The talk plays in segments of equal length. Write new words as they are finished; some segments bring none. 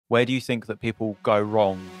Where do you think that people go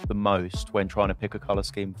wrong the most when trying to pick a colour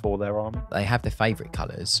scheme for their army? They have their favourite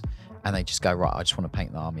colours and they just go, right, I just want to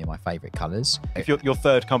paint the army in my favourite colours. If your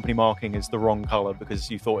third company marking is the wrong colour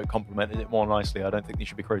because you thought it complemented it more nicely, I don't think you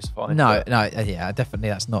should be crucified. No, yeah, definitely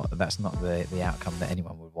that's not the outcome that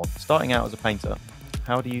anyone would want. Starting out as a painter,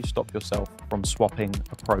 how do you stop yourself from swapping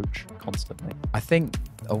approach constantly? I think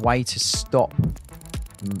a way to stop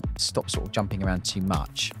sort of jumping around too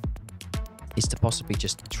much is to possibly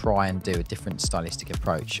just try and do a different stylistic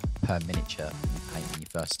approach per miniature you paint when you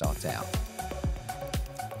first start out.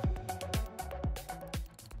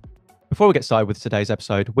 Before we get started with today's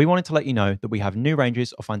episode, we wanted to let you know that we have new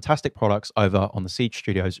ranges of fantastic products over on the Siege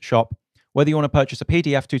Studios shop. Whether you want to purchase a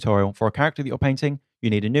PDF tutorial for a character that you're painting, you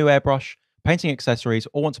need a new airbrush, painting accessories,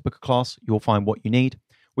 or want to book a class, you'll find what you need.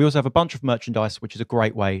 We also have a bunch of merchandise, which is a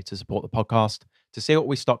great way to support the podcast. To see what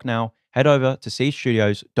we stock now, head over to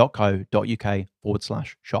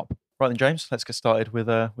siegestudios.co.uk/shop. Right then, James, let's get started with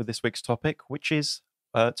this week's topic, which is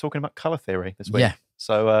talking about colour theory this week. Yeah.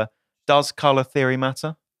 So does colour theory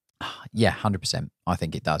matter? Yeah, 100%. I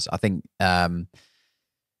think it does. I think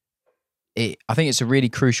it's a really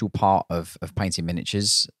crucial part of painting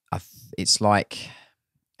miniatures. It's like,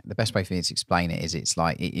 the best way for me to explain it is it's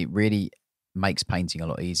like it really makes painting a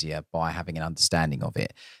lot easier by having an understanding of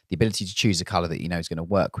it. The ability to choose a colour that you know is going to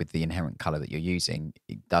work with the inherent colour that you're using,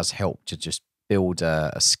 it does help to just build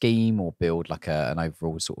a scheme or build like an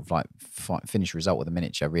overall sort of like finished result with a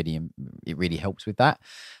miniature. It really helps with that.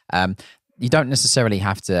 You don't necessarily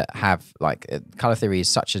have to have like colour theory is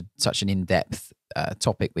such an in-depth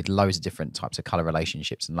topic with loads of different types of colour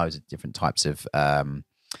relationships and loads of different types of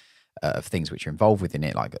things which are involved within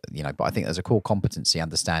it, like, you know, but I think there's a core competency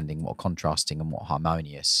understanding what contrasting and what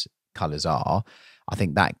harmonious colours are. I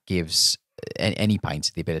think that gives any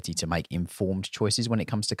painter the ability to make informed choices when it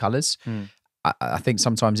comes to colours. I think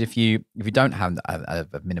sometimes if you don't have a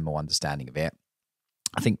minimal understanding of it,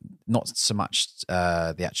 I think not so much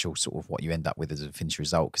the actual sort of what you end up with as a finished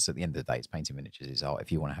result, because at the end of the day, it's painting miniatures is art.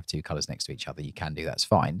 If you want to have two colours next to each other, you can do, that's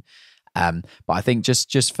fine. But I think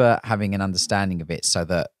just for having an understanding of it so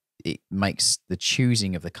that it makes the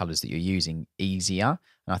choosing of the colours that you're using easier.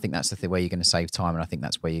 And I think that's the thing where you're going to save time. And I think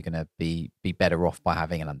that's where you're going to be better off by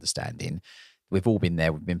having an understanding. We've all been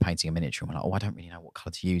there. We've been painting a miniature and we're like, oh, I don't really know what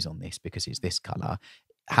colour to use on this because it's this colour.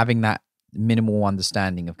 Having that minimal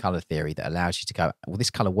understanding of colour theory that allows you to go, well,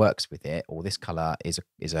 this colour works with it, or this colour is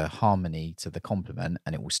a harmony to the complement,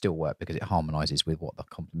 and it will still work because it harmonises with what the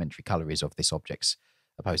complementary colour is of this object's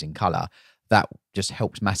opposing colour. That just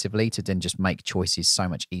helps massively to then just make choices so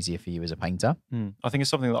much easier for you as a painter. I think it's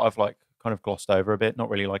something that I've like kind of glossed over a bit, not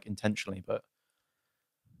really like intentionally, but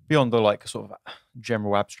beyond the like sort of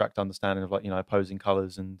general abstract understanding of like, you know, opposing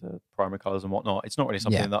colours and primary colours and whatnot. It's not really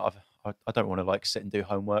something that I don't want to like sit and do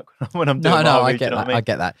homework when I'm doing I get that. I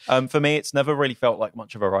get that. For me, it's never really felt like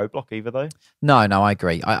much of a roadblock either, though. No, I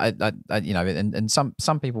agree. I you know, and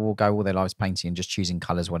some people will go all their lives painting and just choosing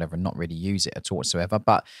colours, whatever, and not really use it at all whatsoever.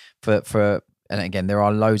 But for and again, there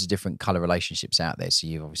are loads of different colour relationships out there. So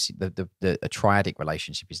you obviously the triadic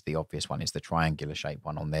relationship is the obvious one. Is the triangular shaped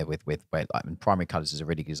one on there with where like primary colours is a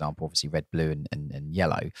really good example. Obviously, red, blue, and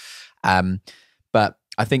yellow. But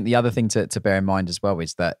I think the other thing to bear in mind as well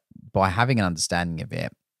is that by having an understanding of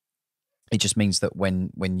it, it just means that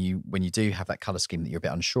when you do have that colour scheme that you're a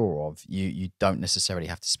bit unsure of, you don't necessarily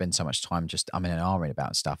have to spend so much time just umming and ahhing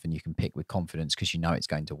about stuff, and you can pick with confidence because you know it's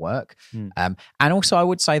going to work. And also I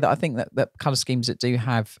would say that I think that colour schemes that do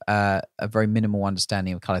have a very minimal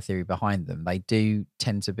understanding of colour theory behind them, they do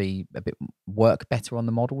tend to be work better on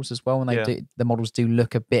the models as well. And the models do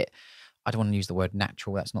look a bit, I don't want to use the word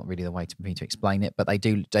natural, that's not really the way for me to explain it, but they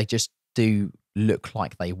just do look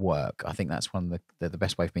like they work. I think that's one of the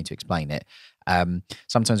best way for me to explain it.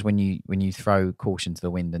 Sometimes when you throw caution to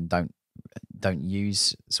the wind and don't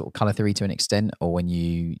use sort of colour theory to an extent, or when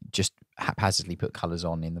you just haphazardly put colours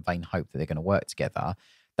on in the vain hope that they're going to work together,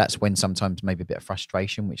 that's when sometimes maybe a bit of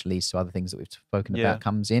frustration, which leads to other things that we've spoken about,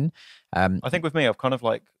 comes in. I think with me, I've kind of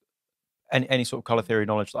like any sort of colour theory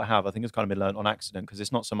knowledge that I have, I think it's kind of been learned on accident, because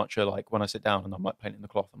it's not so much like when I sit down and I'm like painting the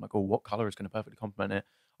cloth, I'm like, oh, what colour is going to perfectly complement it?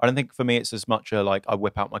 I don't think for me it's as much like I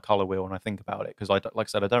whip out my colour wheel and I think about it, because like I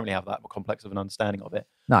said, I don't really have that complex of an understanding of it.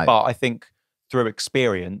 No. But I think through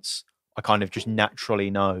experience, I kind of just naturally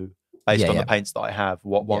know based on the paints that I have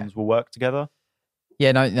what ones will work together.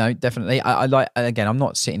 Yeah, no, definitely. I like, again, I'm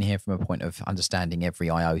not sitting here from a point of understanding every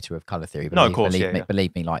iota of colour theory. No, of course,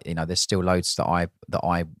 believe me, like, you know, there's still loads that I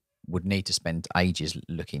would need to spend ages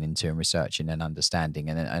looking into and researching and understanding.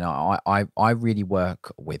 And I really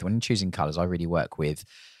work with, when choosing colours, I really work with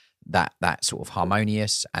that sort of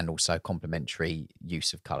harmonious and also complementary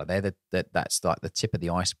use of color. That's like the tip of the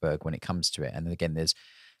iceberg when it comes to it. And then again, there's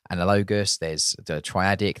analogous, there's the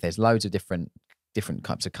triadic, there's loads of different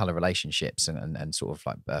types of color relationships and sort of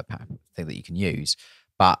like thing that you can use.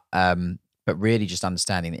 But really just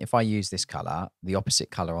understanding that if I use this color, the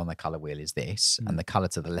opposite color on the color wheel is this, and the color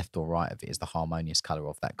to the left or right of it is the harmonious color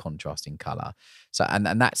of that contrasting color. So, and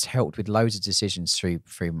that's helped with loads of decisions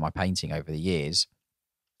through my painting over the years,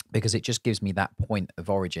 because it just gives me that point of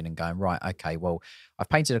origin and going, right, okay, well, I've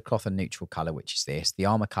painted a cloth a neutral color, which is this. The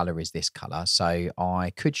armor color is this color. So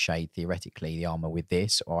I could shade theoretically the armor with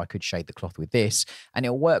this, or I could shade the cloth with this, and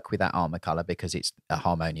it'll work with that armor color because it's a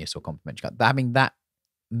harmonious or complementary color. Having that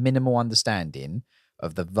minimal understanding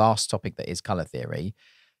of the vast topic that is color theory,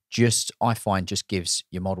 I find just gives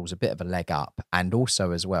your models a bit of a leg up, and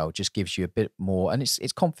also as well just gives you a bit more, and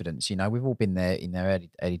it's confidence. You know, we've all been there in their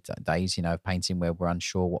early days, you know, of painting where we're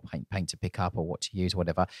unsure what paint to pick up or what to use,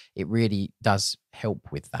 whatever. It really does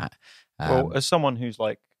help with that. Well, as someone who's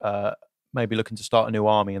like maybe looking to start a new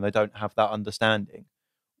army and they don't have that understanding,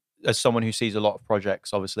 as someone who sees a lot of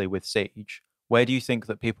projects, obviously with Siege, where do you think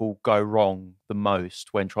that people go wrong the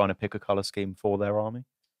most when trying to pick a color scheme for their army?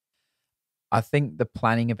 I think the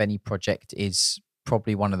planning of any project is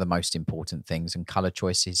probably one of the most important things, and color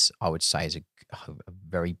choices, I would say, is a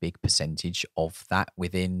very big percentage of that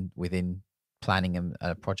within planning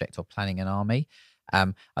a project or planning an army.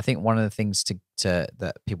 I think one of the things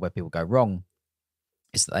where people go wrong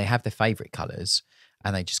is that they have their favorite colors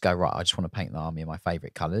and they just go, right, I just want to paint the army in my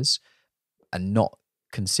favorite colors, and not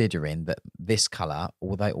considering that this color,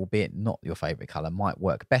 although albeit not your favorite color, might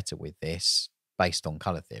work better with this based on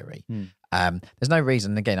color theory. There's no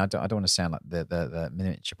reason. Again, I don't want to sound like the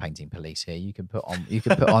miniature painting police here. You can put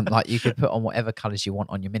on whatever colors you want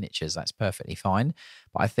on your miniatures. That's perfectly fine.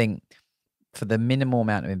 But I think for the minimal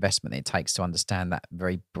amount of investment that it takes to understand that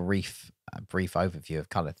very brief overview of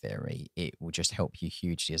color theory, it will just help you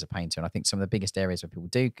hugely as a painter. And I think some of the biggest areas where people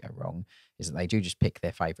do go wrong is that they do just pick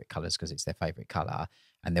their favorite colors because it's their favorite color,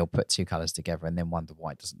 and they'll put two colors together and then wonder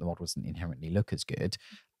why the model doesn't inherently look as good.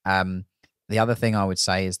 The other thing I would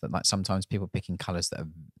say is that, like, sometimes people picking colors that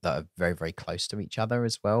are very, very close to each other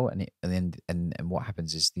as well, and what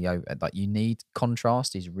happens is you need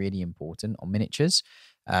contrast is really important on miniatures,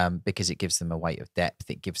 because it gives them a weight of depth.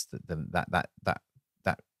 It gives them that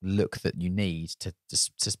look that you need to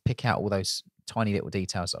pick out all those tiny little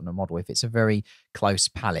details on a model. If it's a very close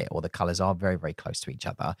palette or the colors are very, very close to each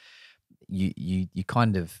other, you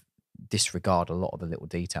kind of disregard a lot of the little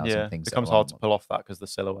details and things. It becomes hard to pull off that because the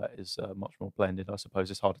silhouette is much more blended. I suppose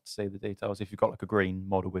it's harder to see the details if you've got like a green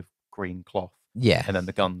model with green cloth. Yeah, and then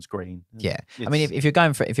the gun's green. Yeah, I mean, if you're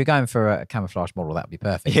going for a camouflage model, that would be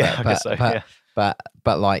perfect. Yeah, I guess so. Yeah.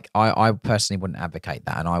 But like, I personally wouldn't advocate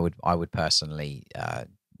that, and I would personally.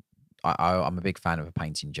 I'm a big fan of a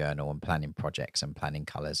painting journal and planning projects and planning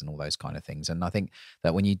colors and all those kind of things. And I think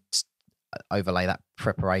that when you overlay that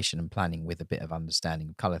preparation and planning with a bit of understanding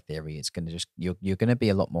of color theory, it's going to you're going to be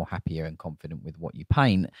a lot more happier and confident with what you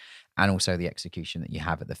paint, and also the execution that you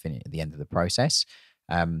have at the end of the process.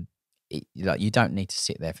 You don't need to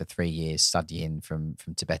sit there for 3 years studying from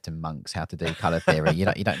Tibetan monks how to do color theory. You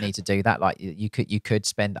don't need to do that. Like, you could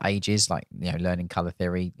spend ages, like, learning color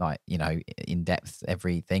theory, like, in depth,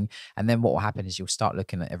 everything. And then what will happen is you'll start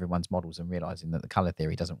looking at everyone's models and realizing that the color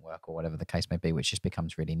theory doesn't work, or whatever the case may be, which just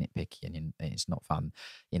becomes really nitpicky and it's not fun,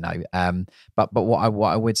 But what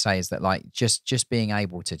I would say is that, like, just being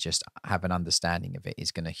able to just have an understanding of it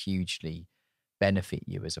is going to hugely benefit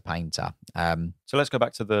you as a painter. So let's go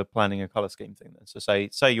back to the planning a color scheme thing then. So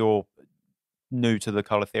say you're new to the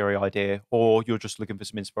color theory idea, or you're just looking for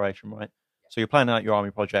some inspiration, right? So you're planning out your army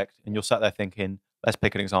project and you're sat there thinking, let's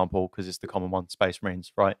pick an example because it's the common one, Space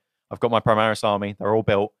Marines, right? I've got my Primaris army, they're all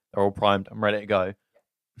built, they're all primed, I'm ready to go.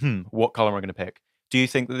 What color am I going to pick? Do you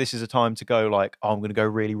think that this is a time to go like, oh, I'm going to go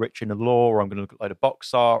really rich in the lore, or I'm going to look at a load of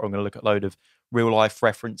box art, or I'm going to look at a load of real life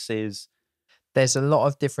references? There's a lot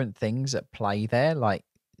of different things at play there. Like,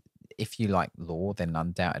 if you like lore, then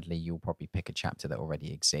undoubtedly you'll probably pick a chapter that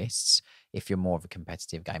already exists. If you're more of a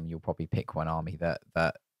competitive game, you'll probably pick one army that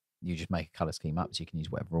you just make a color scheme up, so you can use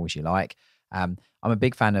whatever rules you like. I'm a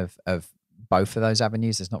big fan of both of those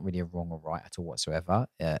avenues. There's not really a wrong or right at all whatsoever.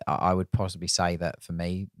 I would possibly say that for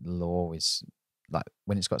me, lore is, like,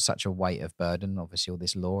 when it's got such a weight of burden, obviously all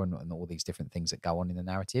this lore and all these different things that go on in the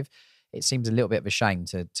narrative, it seems a little bit of a shame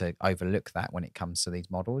to overlook that when it comes to these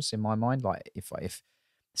models, in my mind. Like, if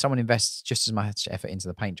someone invests just as much effort into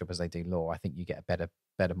the paint job as they do lore, I think you get a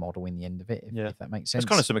better model in the end of it, if that makes sense. There's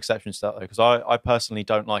kind of some exceptions to that, though, because I personally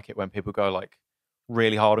don't like it when people go like,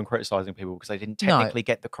 really hard on criticizing people because they didn't No. technically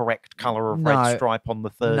get the correct color of No. red stripe on the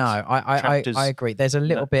third. No, I chapters. agree. There's a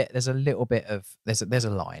little bit. There's a little bit of there's a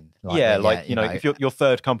line. Like you know, if your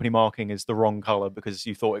third company marking is the wrong color because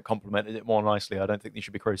you thought it complemented it more nicely, I don't think you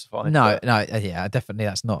should be crucified. No, yeah, definitely.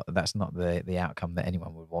 That's not the outcome that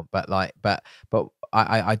anyone would want. But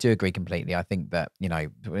I do agree completely. I think that, you know,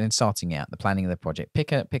 when starting out the planning of the project,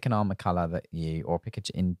 pick an armor color that you, or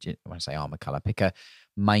when I say armor color, pick a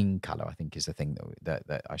main color. I think is the thing that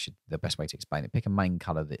the best way to explain it. Pick a main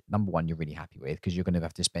color that, number one, you're really happy with, because you're going to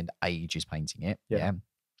have to spend ages painting it. Yeah.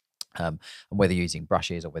 And whether you're using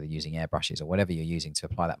brushes or whether you're using airbrushes or whatever you're using to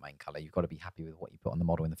apply that main color, you've got to be happy with what you put on the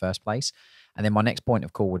model in the first place. And then my next point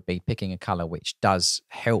of call would be picking a color which does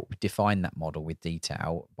help define that model with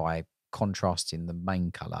detail by contrasting the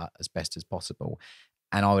main color as best as possible.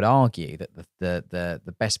 And I would argue that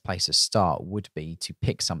the best place to start would be to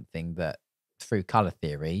pick something that, through color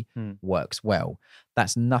theory, works well.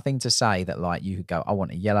 That's nothing to say that, like, you could go, I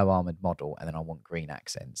want a yellow armored model and then I want green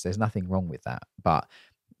accents. There's nothing wrong with that. But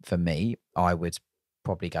for me, I would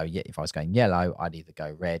probably go, if I was going yellow, I'd either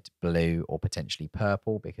go red, blue, or potentially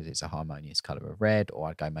purple, because it's a harmonious color of red, or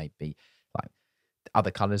I'd go maybe like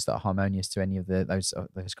other colors that are harmonious to any of those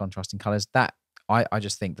contrasting colors. That I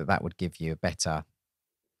just think that would give you a better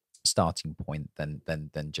starting point than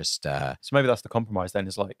just so maybe that's the compromise then,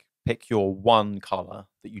 is like, pick your one color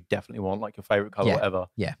that you definitely want, like your favorite color, whatever,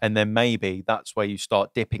 and then maybe that's where you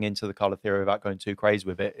start dipping into the color theory without going too crazy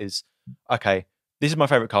with it. Is, okay, this is my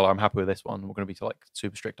favorite color, I'm happy with this one, we're going to be like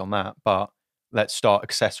super strict on that, but let's start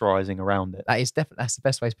accessorizing around it. That's the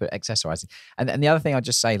best way to put it, accessorizing. And the other thing I'd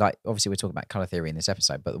just say, like, obviously we're talking about color theory in this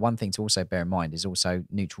episode, but the one thing to also bear in mind is also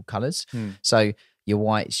neutral colors. So your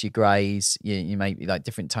whites, your grays, you maybe like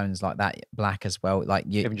different tones like that, black as well. Like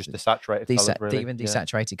even just desaturated colors, really. Even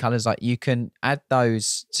desaturated colors. Like you can add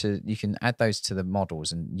those to the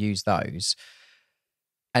models and use those,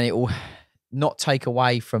 and it will not take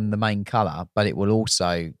away from the main color, but it will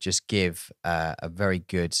also just give a very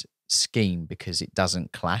good scheme, because it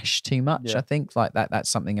doesn't clash too much. I think like that's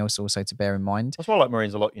something else also to bear in mind. That's why I like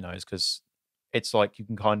Marines a lot, you know, is because it's like you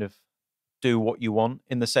can kind of do what you want,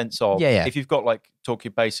 in the sense of, if you've got like, talk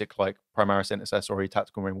your basic like Primaris Intercessor or your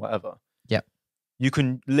Tactical Marine, whatever, you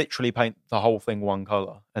can literally paint the whole thing one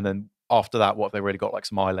color, and then after that, what if they really got like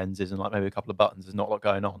some eye lenses and like maybe a couple of buttons, there's not a lot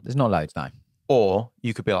going on. There's not loads, no. Or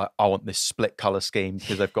you could be like, I want this split color scheme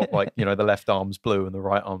because they've got like, you know, the left arm's blue and the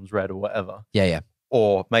right arm's red or whatever.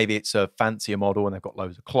 Or maybe it's a fancier model and they've got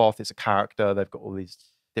loads of cloth, it's a character, they've got all these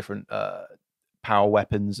different power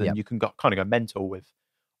weapons, and you can kind of go mental with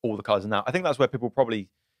all the colors in that. I think that's where people probably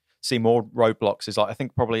see more roadblocks, is like, I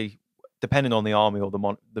think probably depending on the army or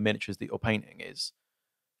the miniatures that you're painting, is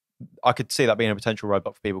I could see that being a potential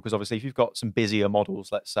roadblock for people, because obviously if you've got some busier models,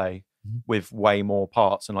 let's say, with way more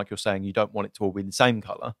parts, and like you're saying, you don't want it to all be the same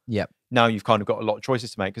color. Now you've kind of got a lot of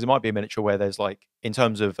choices to make, because it might be a miniature where there's like, in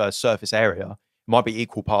terms of surface area, it might be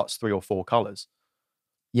equal parts 3 or 4 colors.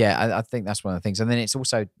 I think that's one of the things. And then it's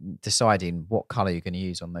also deciding what color you're going to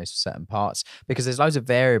use on those certain parts, because there's loads of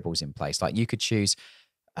variables in place. Like you could choose,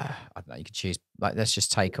 I don't know, you could choose, like, let's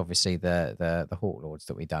just take obviously the Hawk Lords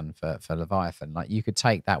that we done for Leviathan. Like you could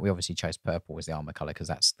take that. We obviously chose purple as the armor color because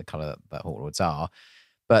that's the color that Hawk Lords are.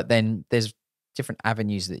 But then there's different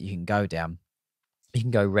avenues that you can go down. You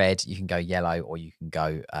can go red, you can go yellow, or you can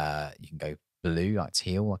go blue, like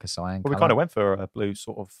teal, like a cyan. Well, we kind of went for a blue,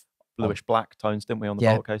 sort of bluish black tones, didn't we, on the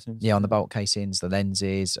bolt casings? Yeah, on the bolt casings, the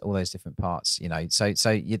lenses, all those different parts, you know. So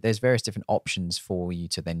there's various different options for you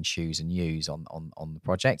to then choose and use on the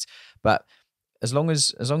project. But as long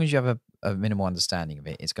as you have a minimal understanding of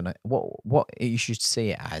it, it's gonna, what you should see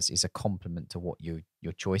it as is a complement to what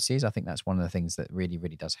your choice is. I think that's one of the things that really,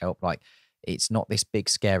 really does help. Like, it's not this big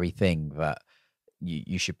scary thing that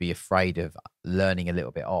you should be afraid of learning a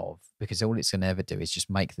little bit of, because all it's going to ever do is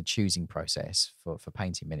just make the choosing process for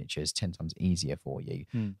painting miniatures 10 times easier for you.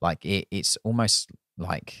 Like it's almost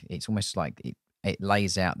like it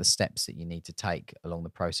lays out the steps that you need to take along the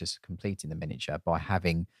process of completing the miniature by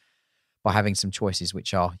having some choices,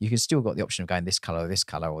 which are, you can still got the option of going this color or this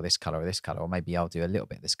color or this color or this color, or maybe I'll do a little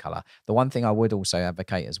bit of this color. The one thing I would also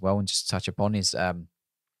advocate as well, and just touch upon, is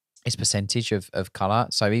percentage of color.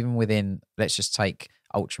 So even within, let's just take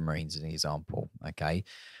Ultramarines as an example. Okay,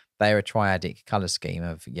 they're a triadic color scheme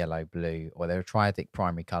of yellow, blue, or they're a triadic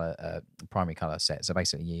primary color set. So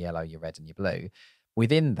basically, your yellow, your red, and your blue.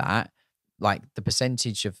 Within that, like the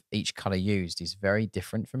percentage of each color used is very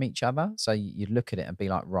different from each other. So you look at it and be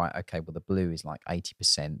like, right, okay, well, the blue is like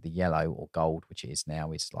 80%, the yellow or gold, which it is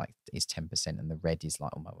now, is 10%, and the red is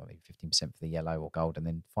like, well, maybe 15% for the yellow or gold, and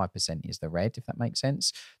then 5% is the red, if that makes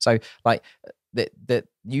sense. So like that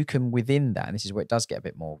you can, within that, and this is where it does get a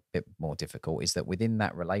bit more difficult, is that within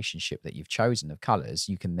that relationship that you've chosen of colors,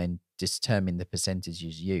 you can then determine the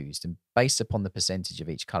percentages used, and based upon the percentage of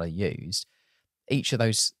each color used, each of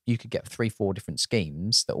those, you could get 3-4 different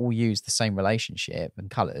schemes that all use the same relationship and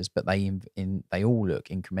colors, but they all look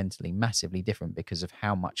incrementally massively different because of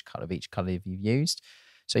how much color of each color you've used.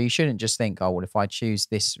 So you shouldn't just think, oh, well, if I choose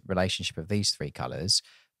this relationship of these 3 colors,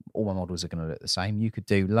 all my models are going to look the same. You could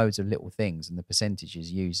do loads of little things, and the percentage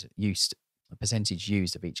used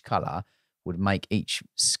of each color would make each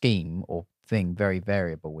scheme or thing very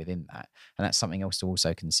variable within that. And that's something else to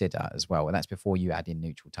also consider as well. And that's before you add in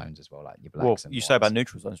neutral tones as well, like your blacks and you whites. say about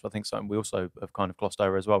neutral tones, but I think something we also have kind of glossed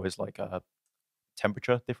over as well is like a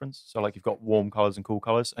temperature difference. So like you've got warm colors and cool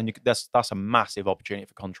colors, and that's a massive opportunity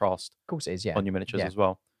for contrast. Of course it is, yeah. On your miniatures as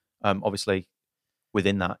well. Obviously,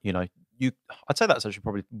 within that, I'd say that's actually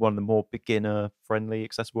probably one of the more beginner friendly,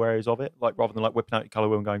 accessible areas of it. Like rather than like whipping out your color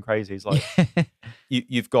wheel and going crazy, it's like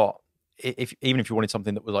you've got, even if you wanted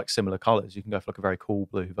something that was like similar colors, you can go for like a very cool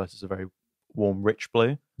blue versus a very warm, rich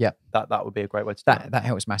blue. Yeah, that would be a great way to do that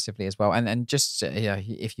helps massively as well. And just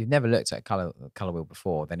if you've never looked at color wheel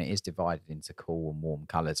before, then it is divided into cool and warm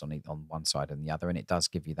colors on one side and the other, and it does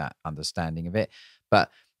give you that understanding of it.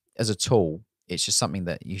 But as a tool, it's just something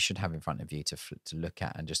that you should have in front of you to look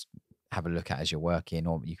at and just have a look at as you're working,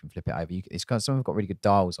 or you can flip it over. Some have got really good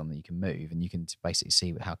dials on that you can move, and you can basically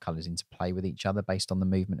see how colors interplay with each other based on the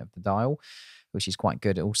movement of the dial, which is quite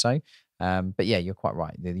good also. But yeah, you're quite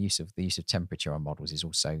right. The use of temperature on models is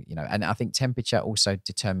also, and I think temperature also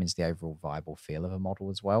determines the overall viable feel of a model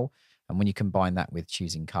as well. And when you combine that with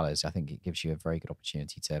choosing colors, I think it gives you a very good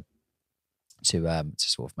opportunity to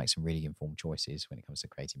sort of make some really informed choices when it comes to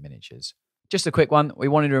creating miniatures. Just a quick one. We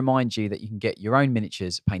wanted to remind you that you can get your own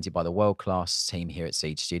miniatures painted by the world-class team here at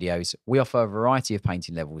Siege Studios. We offer a variety of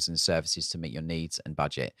painting levels and services to meet your needs and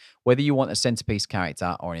budget. Whether you want a centerpiece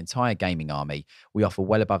character or an entire gaming army, we offer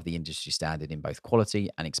well above the industry standard in both quality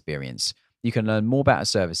and experience. You can learn more about our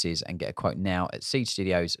services and get a quote now at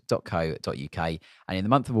siegestudios.co.uk. And in the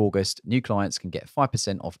month of August, new clients can get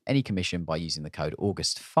 5% off any commission by using the code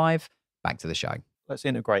August5. Back to the show. Let's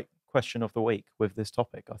integrate question of the week with this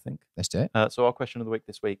topic, I think. Let's do it. So our question of the week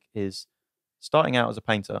this week is, starting out as a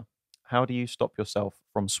painter, how do you stop yourself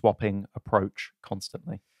from swapping approach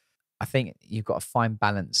constantly? I think you've got a fine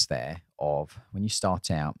balance there of when you start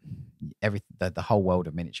out, the whole world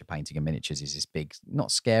of miniature painting and miniatures is this big, not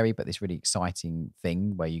scary, but this really exciting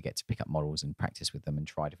thing where you get to pick up models and practice with them and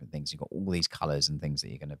try different things. You've got all these colors and things that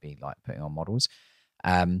you're going to be like putting on models.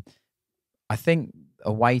 I think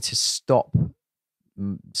a way to stop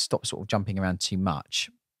sort of jumping around too much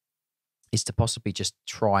is to possibly just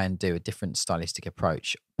try and do a different stylistic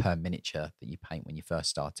approach per miniature that you paint when you first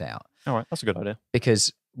start out. All right, that's a good idea.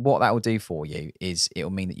 Because what that will do for you is it will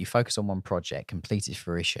mean that you focus on one project, complete its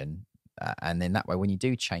fruition, and then that way when you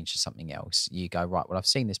do change to something else, you go, right, well, I've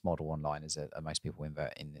seen this model online, as most people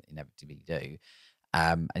inevitably do,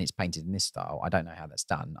 and it's painted in this style. I don't know how that's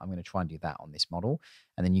done. I'm going to try and do that on this model.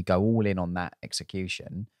 And then you go all in on that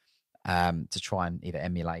execution to try and either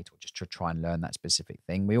emulate or just to try and learn that specific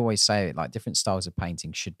thing. We always say like different styles of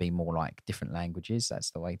painting should be more like different languages. That's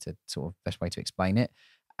the way to sort of best way to explain it.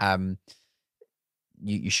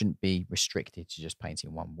 You shouldn't be restricted to just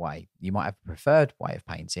painting one way. You might have a preferred way of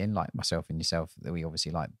painting, like myself and yourself, that we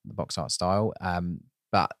obviously like the box art style.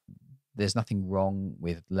 But there's nothing wrong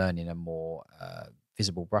with learning a more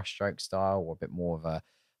visible brushstroke style, or a bit more of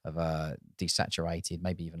a desaturated,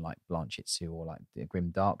 maybe even like Blanchitsu or like the grim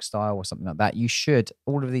dark style or something like that. You should,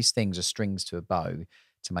 all of these things are strings to a bow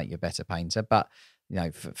to make you a better painter. But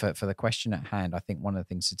for the question at hand, I think one of the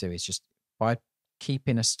things to do is just by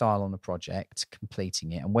keeping a style on a project,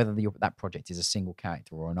 completing it, and whether that project is a single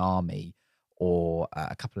character or an army or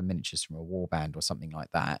a couple of miniatures from a warband or something like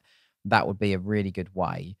that, that would be a really good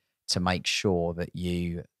way to make sure that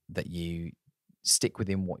you stick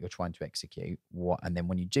within what you're trying to execute. And then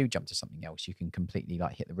when you do jump to something else, you can completely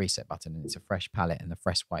like hit the reset button, and it's a fresh palette and a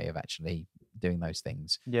fresh way of actually doing those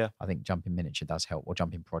things. Yeah, I think jumping miniature does help, or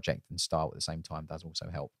jumping project and style at the same time does also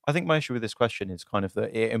help. I think my issue with this question is kind of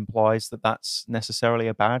that it implies that that's necessarily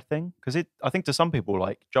a bad thing, because I think to some people,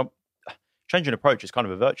 like changing approach is kind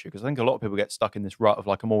of a virtue, because I think a lot of people get stuck in this rut of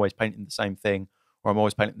like, I'm always painting the same thing, or I'm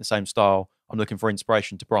always painting the same style. I'm looking for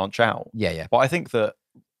inspiration to branch out. Yeah. But I think that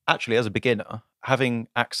actually, as a beginner, having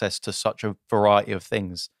access to such a variety of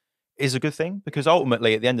things is a good thing, because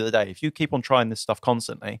ultimately at the end of the day, if you keep on trying this stuff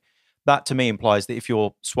constantly, that to me implies that if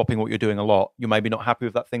you're swapping what you're doing a lot, you're maybe not happy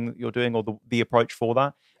with that thing that you're doing or the approach for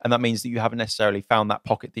that. And that means that you haven't necessarily found that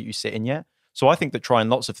pocket that you sit in yet. So I think that trying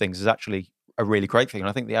lots of things is actually a really great thing. And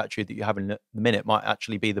I think the attitude that you have in the minute might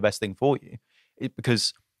actually be the best thing for you.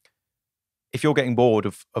 Because if you're getting bored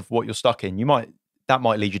of what you're stuck in, that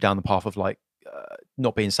might lead you down the path of like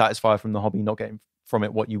not being satisfied from the hobby, not getting from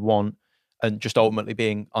it what you want, and just ultimately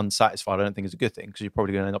being unsatisfied. I don't think is a good thing, because you're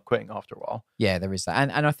probably going to end up quitting after a while. Yeah, there is that.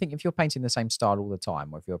 And I think if you're painting the same style all the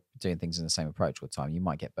time, or if you're doing things in the same approach all the time, you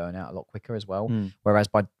might get burnt out a lot quicker as well. Whereas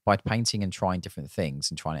by painting and trying different things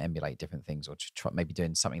and trying to emulate different things, or maybe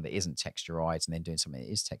doing something that isn't texturized and then doing something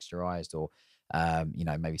that is texturized, or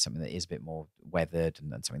maybe something that is a bit more weathered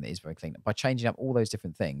and something that is very clean. By changing up all those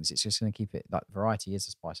different things, it's just going to keep it, like, variety is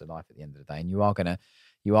the spice of life at the end of the day. And you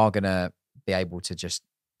are gonna be able to just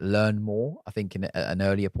learn more. I think at an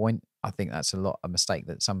earlier point, I think that's a mistake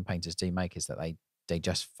that some painters do make, is that they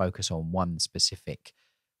just focus on one specific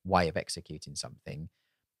way of executing something,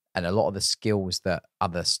 and a lot of the skills that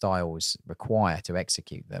other styles require to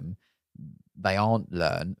execute them, they aren't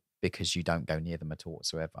learned because you don't go near them at all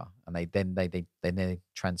whatsoever, and they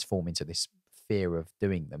transform into this fear of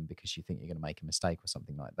doing them because you think you're going to make a mistake or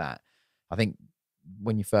something like that. I think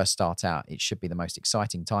when you first start out, it should be the most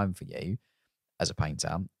exciting time for you as a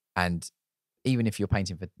painter. And even if you're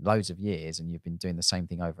painting for loads of years and you've been doing the same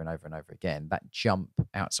thing over and over and over again, that jump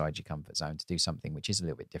outside your comfort zone to do something which is a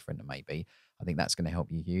little bit different, and maybe, I think that's going to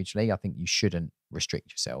help you hugely. I think you shouldn't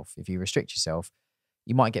restrict yourself. If you restrict yourself,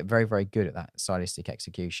 you might get very, very good at that stylistic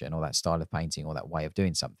execution or that style of painting or that way of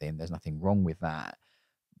doing something. There's nothing wrong with that,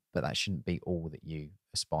 but that shouldn't be all that you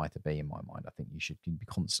aspire to be, in my mind. I think you should be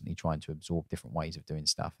constantly trying to absorb different ways of doing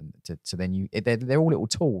stuff, and to then they're all little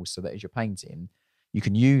tools, so that as you're painting, you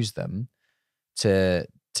can use them to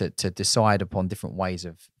decide upon different ways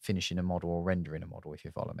of finishing a model or rendering a model, if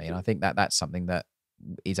you follow me. And I think that's something that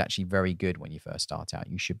is actually very good when you first start out.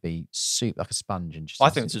 You should be soup like a sponge, and just. I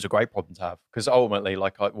think this is a great problem to have, because ultimately,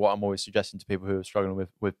 like, what I'm always suggesting to people who are struggling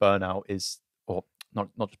with burnout is, or not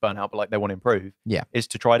just burnout, but like they want to improve, is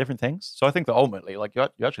to try different things. So I think that ultimately, like, you're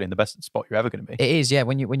actually in the best spot you're ever going to be. It is, yeah.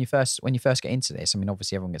 When you first get into this, I mean,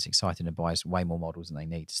 obviously everyone gets excited and buys way more models than they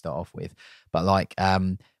need to start off with, but like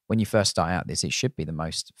when you first start out this, it should be the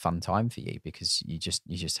most fun time for you, because you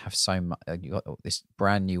just have so much. You got this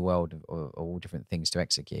brand new world of all different things to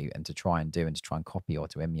execute and to try and do and to try and copy or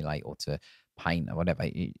to emulate or to paint or whatever.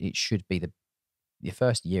 It should be your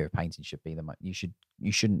first year of painting should be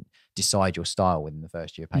you shouldn't decide your style within the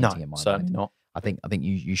first year of painting. No, in my certainly mind. not. I think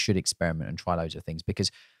you should experiment and try loads of things,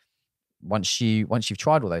 because once you've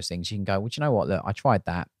tried all those things, you can go, well, do you know what? Look, I tried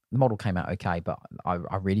that. The model came out okay, but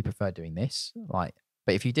I really prefer doing this. Like,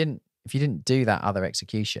 but if you didn't do that other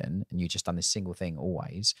execution and you just done this single thing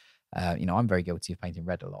always, I'm very guilty of painting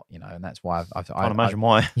red a lot, and that's why I can't imagine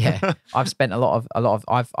why. Yeah, I've spent a lot of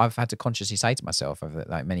I've had to consciously say to myself over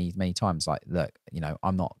like many times, like, look,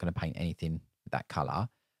 I'm not going to paint anything with that color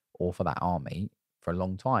or for that army for a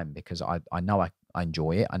long time, because I know I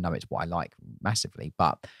enjoy it. I know it's what I like massively,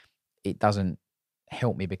 but it doesn't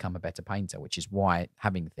help me become a better painter, which is why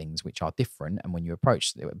having things which are different, and when you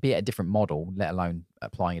approach it, be it a different model, let alone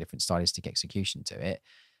applying a different stylistic execution to it.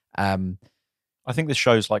 I think this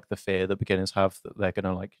shows like the fear that beginners have that they're going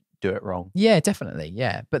to like do it wrong. Yeah, definitely.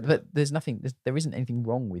 Yeah. But there isn't anything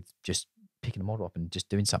wrong with just picking a model up and just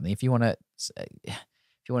doing something. If you want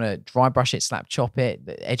to dry brush it, slap chop it,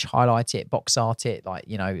 edge highlight it, box art it, like,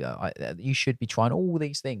 you should be trying all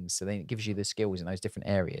these things. So then it gives you the skills in those different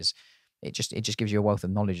areas. It just gives you a wealth of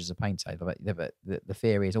knowledge as a painter. But the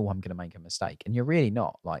fear is, I'm going to make a mistake, and you're really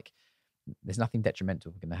not. Like, there's nothing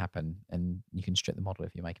detrimental going to happen, and you can strip the model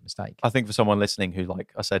if you make a mistake. I think for someone listening who,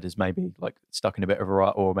 like I said, is maybe like stuck in a bit of a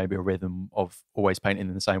rut or maybe a rhythm of always painting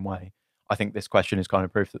in the same way, I think this question is kind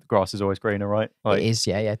of proof that the grass is always greener, right? Like, it is,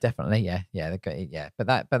 yeah, definitely, yeah. But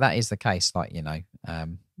that is the case. Like,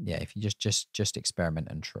 if you just experiment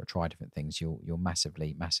and try different things, you'll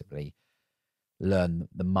massively learn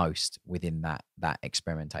the most within that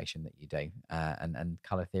experimentation that you do. And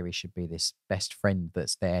color theory should be this best friend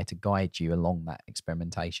that's there to guide you along that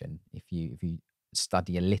experimentation. If you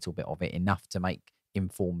study a little bit of it enough to make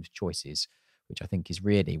informed choices, which I think is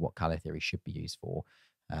really what color theory should be used for,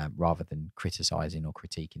 rather than criticizing or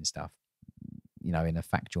critiquing stuff, in a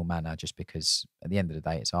factual manner, just because at the end of the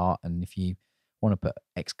day it's art. And if you want to put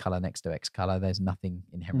X color next to X color, there's nothing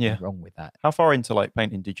inherently wrong with that. How far into like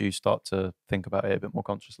painting did you start to think about it a bit more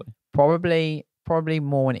consciously? Probably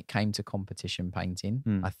more when it came to competition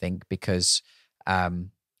painting, I think, because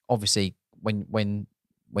obviously when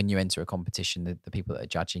when you enter a competition, the people that are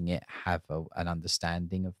judging it have an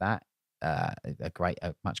understanding of that, a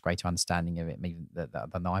much greater understanding of it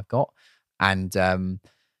than I've got. And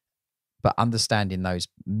but understanding those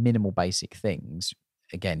minimal basic things,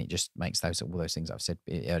 again, it just makes all those things I've said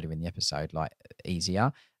earlier in the episode like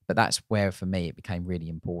easier. But that's where for me it became really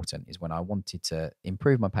important, is when I wanted to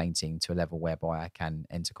improve my painting to a level whereby I can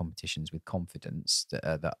enter competitions with confidence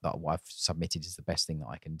that what I've submitted is the best thing that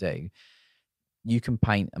I can do. You can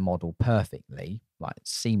paint a model perfectly, like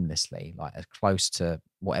seamlessly, like as close to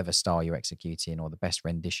whatever style you're executing or the best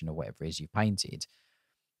rendition of whatever it is you've painted.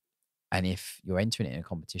 And if you're entering it in a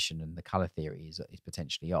competition and the color theory is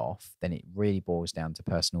potentially off, then it really boils down to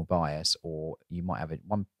personal bias, or you might have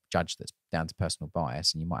one judge that's down to personal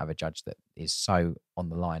bias, and you might have a judge that is so on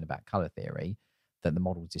the line about color theory that the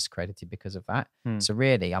model's discredited because of that. So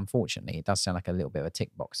really, unfortunately, it does sound like a little bit of a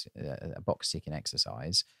box ticking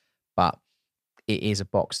exercise, but it is a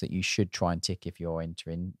box that you should try and tick if you're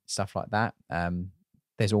entering stuff like that.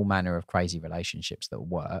 There's all manner of crazy relationships that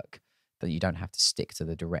work, that you don't have to stick to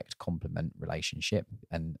the direct complement relationship.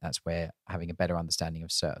 And that's where having a better understanding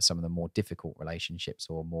of some of the more difficult relationships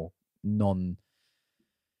or more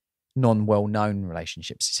non-well-known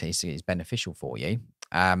relationships is beneficial for you.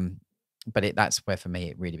 But that's where, for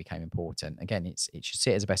me, it really became important. Again, it should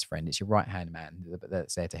sit as a best friend. It's your right-hand man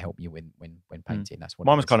that's there to help you when painting. That's what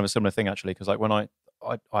mine was kind of a similar thing, actually, because like when I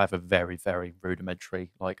have a very, very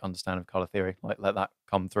rudimentary like understanding of color theory. Like, let that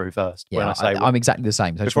come through first. Yeah, when I say I'm exactly the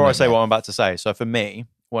same. So before I say what I'm about to say, so for me,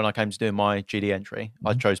 when I came to doing my GD entry,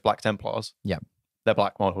 I chose Black Templars. Yeah, they're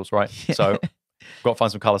black models, right? So got to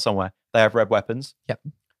find some color somewhere. They have red weapons. Yep.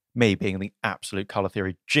 Me being the absolute color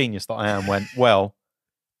theory genius that I am, went, well,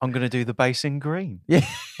 I'm going to do the base in green. Yeah.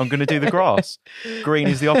 I'm going to do the grass. Green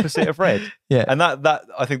is the opposite of red. Yeah. And that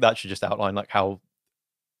I think that should just outline like how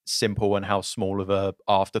simple and how small of a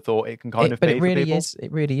afterthought it can kind of be. But it really for people. is.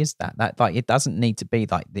 It really is that like it doesn't need to be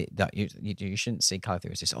like that. You shouldn't see color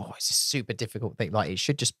theory as this. Oh, it's a super difficult thing. Like, it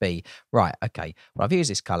should just be right. Okay, well, I've used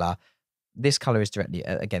this color. This color is directly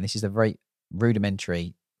again. This is a very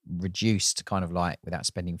rudimentary, reduced kind of like, without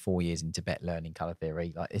spending 4 years in Tibet learning color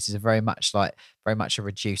theory. Like, this is very much a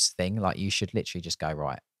reduced thing. Like, you should literally just go,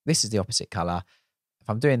 right, this is the opposite color. If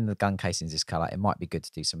I'm doing the gun casings this color, it might be good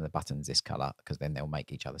to do some of the buttons this color, because then they'll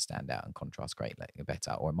make each other stand out and contrast greatly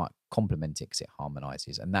better, or it might complement it because it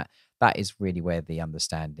harmonizes. And that is really where the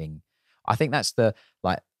understanding, I think that's the,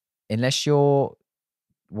 like, unless you're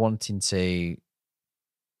wanting to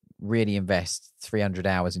really invest 300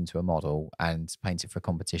 hours into a model and paint it for a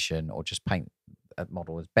competition, or just paint a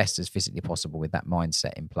model as best as physically possible with that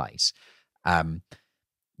mindset in place,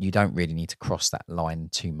 you don't really need to cross that line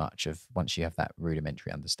too much of once you have that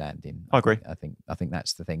rudimentary understanding. I agree. I think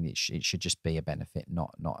that's the thing. It should just be a benefit,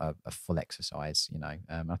 not a full exercise. You know,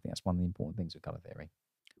 I think that's one of the important things with color theory.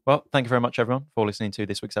 Well, thank you very much, everyone, for listening to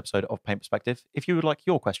this week's episode of Paint Perspective. If you would like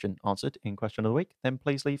your question answered in Question of the Week, then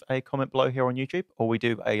please leave a comment below here on YouTube, or we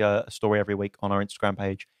do a story every week on our Instagram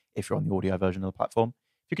page if you're on the audio version of the platform.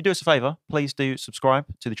 If you could do us a favor, please do subscribe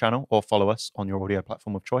to the channel or follow us on your audio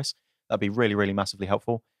platform of choice. That'd be really, really massively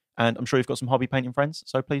helpful. And I'm sure you've got some hobby painting friends,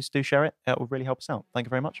 so please do share it. It will really help us out. Thank you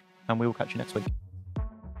very much, and we will catch you next week.